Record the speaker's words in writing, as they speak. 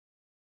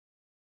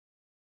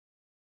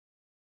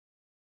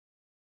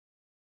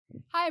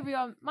Hi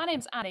everyone, my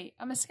name's Annie.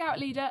 I'm a Scout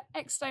leader,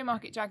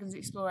 ex-Stowmarket Dragons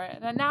explorer,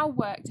 and I now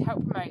work to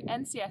help promote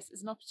NCS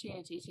as an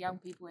opportunity to young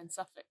people in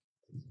Suffolk.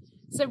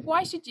 So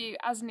why should you,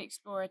 as an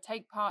explorer,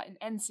 take part in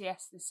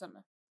NCS this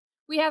summer?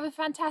 We have a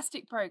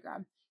fantastic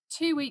programme,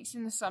 2 weeks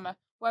in the summer,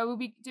 where we'll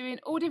be doing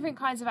all different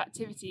kinds of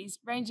activities,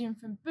 ranging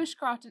from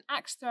bushcraft and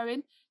axe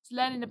throwing to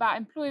learning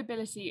about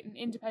employability and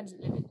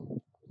independent living.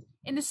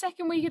 In the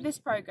second week of this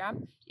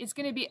programme, it's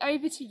going to be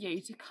over to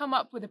you to come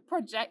up with a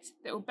project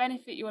that will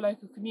benefit your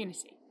local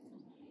community.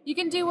 You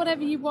can do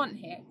whatever you want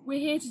here. We're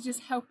here to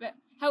just help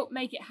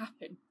make it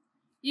happen.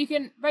 You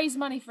can raise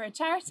money for a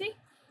charity,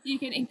 you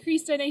can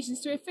increase donations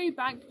to a food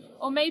bank,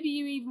 or maybe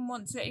you even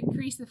want to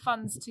increase the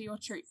funds to your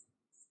troop.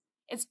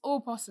 It's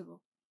all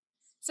possible.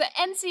 So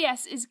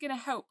NCS is going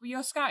to help with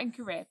your scouting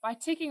career by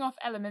ticking off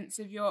elements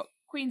of your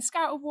Queen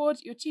Scout Award,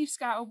 your Chief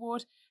Scout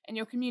Award, and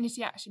your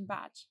Community Action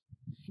Badge.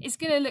 It's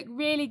going to look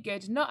really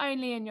good, not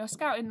only in your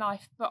scouting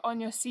life, but on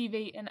your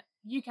CV and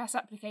UCAS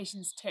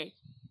applications too.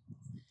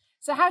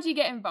 So how do you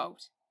get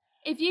involved?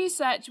 If you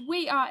search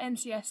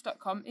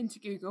wearencs.com into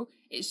Google,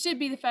 it should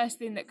be the first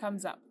thing that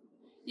comes up.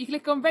 You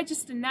click on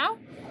register now,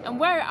 and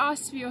where it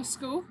asks for your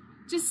school,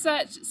 just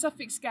search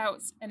Suffolk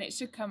Scouts and it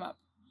should come up.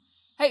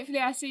 Hopefully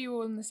I see you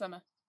all in the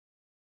summer.